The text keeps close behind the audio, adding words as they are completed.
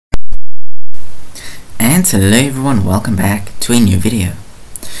And hello everyone, welcome back to a new video.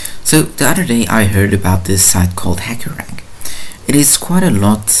 So the other day I heard about this site called HackerRank. It is quite a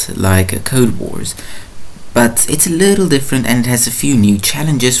lot like Code Wars, but it's a little different and it has a few new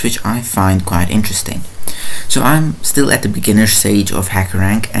challenges which I find quite interesting. So I'm still at the beginner stage of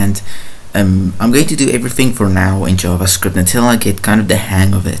HackerRank, and I'm going to do everything for now in JavaScript until I get kind of the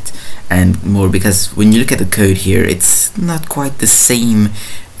hang of it and more, because when you look at the code here it's not quite the same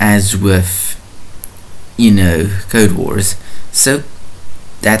as with, you know, Code Wars. So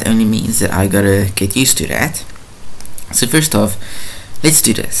that only means that I gotta get used to that. So first off, let's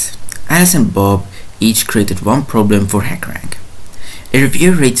do this. Alice and Bob each created one problem for HackerRank. A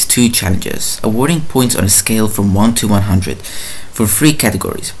reviewer rates 2 challenges, awarding points on a scale from 1 to 100 for 3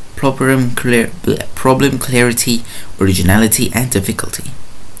 categories: problem clarity, originality, and difficulty.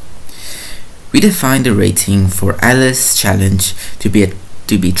 We define the rating for Alice's challenge to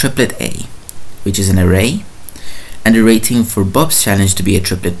be triplet A, which is an array, and the rating for Bob's challenge to be a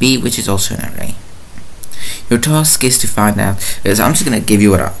triplet B, which is also an array. Your task is to find out, because I'm just going to give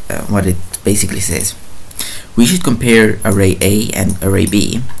you what it basically says. We should compare array A and array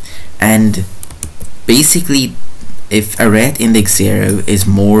B, and basically if array at index 0 is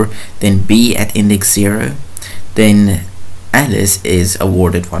more than B at index 0, then Alice is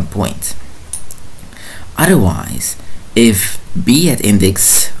awarded 1 point. Otherwise, if B at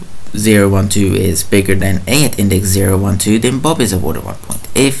index 0, 1, 2 is bigger than A at index 0, 1, 2, then Bob is awarded 1 point.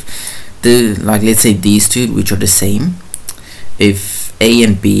 If let's say these two, which are the same, if A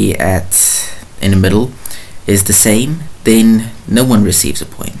and B in the middle is the same, then no one receives a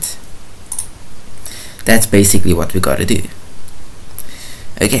point. That's basically what we gotta do.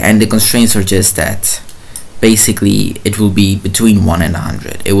 Okay, and the constraints are just that basically it will be between 1 and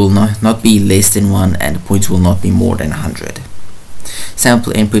 100. It will not be less than 1, and the points will not be more than 100.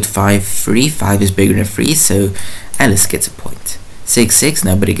 Sample input 5, 3, 5 is bigger than 3, so Alice gets a point. 6, 6,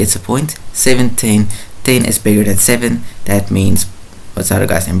 nobody gets a point. 7, 10, 10 is bigger than 7, that means, what's the other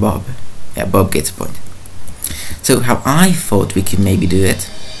guy's name, Bob? Yeah, Bob gets a point. So how I thought we can maybe do it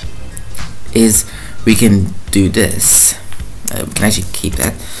is we can do this. We can actually keep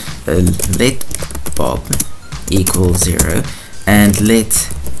that. Let Bob equal 0 and let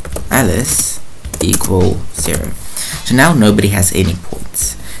Alice equal 0. So now nobody has any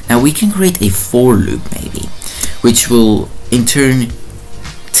points. Now we can create a for loop maybe, which will in turn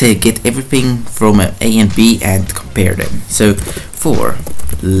to get everything from A and B and compare them. So for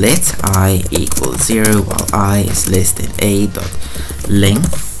let I equal 0 while I is less than A dot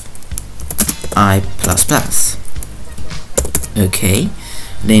length I plus plus. Okay,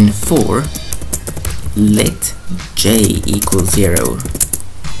 then for let J equal 0,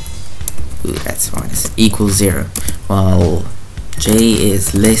 ooh, that's minus, equal 0 while J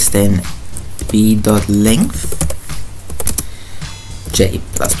is less than B dot length J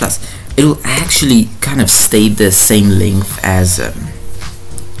plus plus. It will actually kind of stay the same length as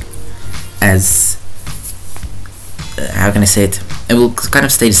how can I say it? It will kind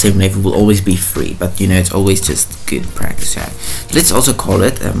of stay the same length. It will always be free, but you know, it's always just good practice. Yeah. So let's also call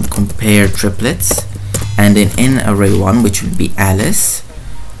it compare triplets, and then in array 1, which would be Alice,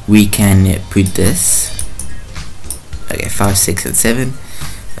 we can put this. Okay, 5, 6, and 7.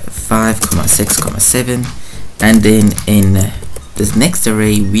 5, 6, 7, and then in this next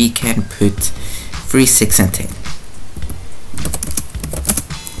array we can put 3, 6, and 10.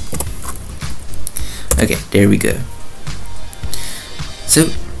 Okay, there we go. So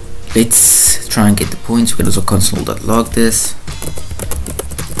let's try and get the points. We can also console.log this.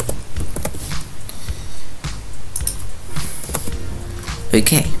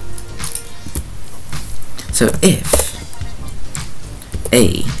 Okay. So if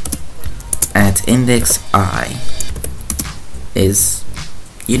A at index I is,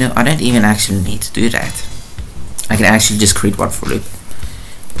 you know, I don't even actually need to do that. I can actually just create one for loop.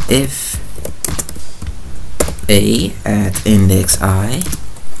 If A at index I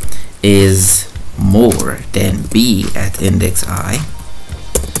is more than B at index I,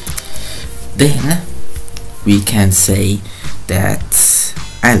 then we can say that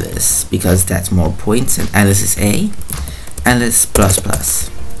Alice, because that's more points and Alice is A, Alice plus plus.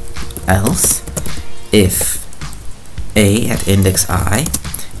 Else, if A at index I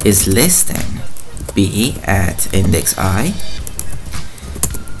is less than B at index I,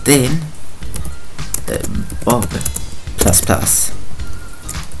 then Bob plus plus.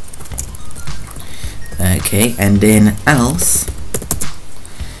 Okay, and then else,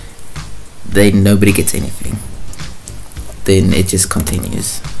 then nobody gets anything. Then it just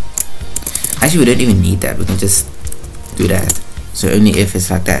continues. Actually, we don't even need that. We can just do that. So only if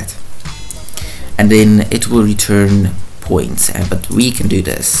it's like that. and then it will return points, but we can do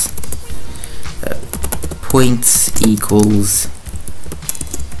this. Points equals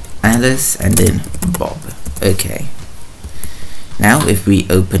Alice and then Bob. Okay, now if we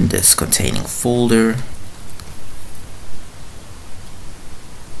open this containing folder,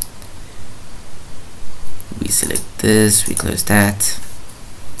 we select this, we close that,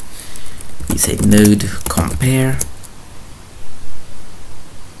 we say node compare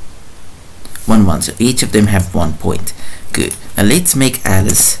 1 1, so each of them have 1 point. Good. Now let's make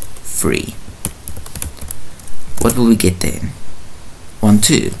Alice free. What will we get then? 1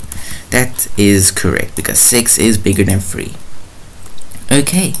 2. That is correct because 6 is bigger than 3.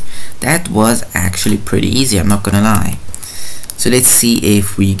 Okay, that was actually pretty easy, I'm not gonna lie. So let's see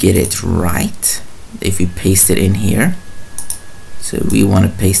if we get it right. If we paste it in here, so we want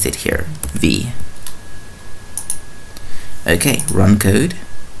to paste it here, V. Okay, run code.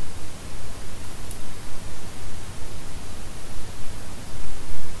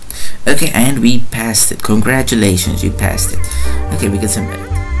 Okay, and we passed it. Congratulations, you passed it. Okay, we can submit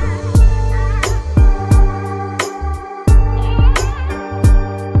it.